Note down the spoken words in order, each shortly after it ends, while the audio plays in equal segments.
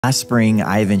Last spring,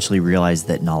 I eventually realized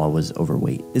that Nala was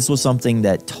overweight. This was something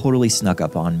that totally snuck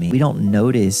up on me. We don't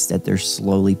notice that they're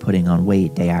slowly putting on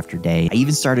weight day after day. I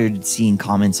even started seeing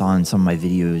comments on some of my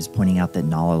videos pointing out that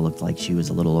Nala looked like she was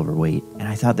a little overweight. And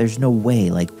I thought, there's no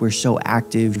way, like, we're so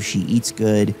active, she eats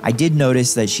good. I did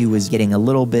notice that she was getting a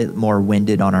little bit more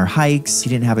winded on her hikes. She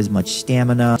didn't have as much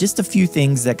stamina. Just a few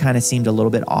things that kind of seemed a little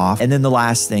bit off. And then the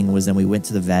last thing was then we went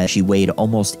to the vet. She weighed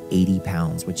almost 80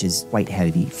 pounds, which is quite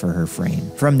heavy for her frame.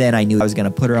 From then, I knew I was going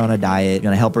to put her on a diet,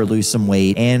 going to help her lose some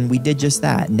weight, and we did just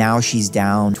that. Now she's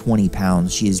down 20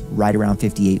 pounds. She is right around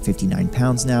 58, 59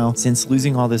 pounds now. Since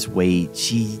losing all this weight,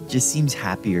 she just seems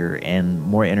happier and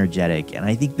more energetic, and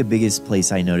I think the biggest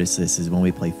place I notice this is when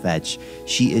we play fetch.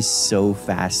 She is so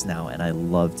fast now, and I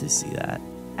love to see that.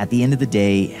 At the end of the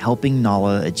day, helping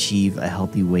Nala achieve a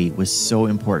healthy weight was so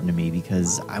important to me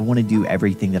because I want to do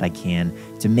everything that I can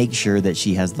to make sure that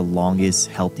she has the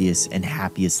longest, healthiest, and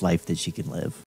happiest life that she can live.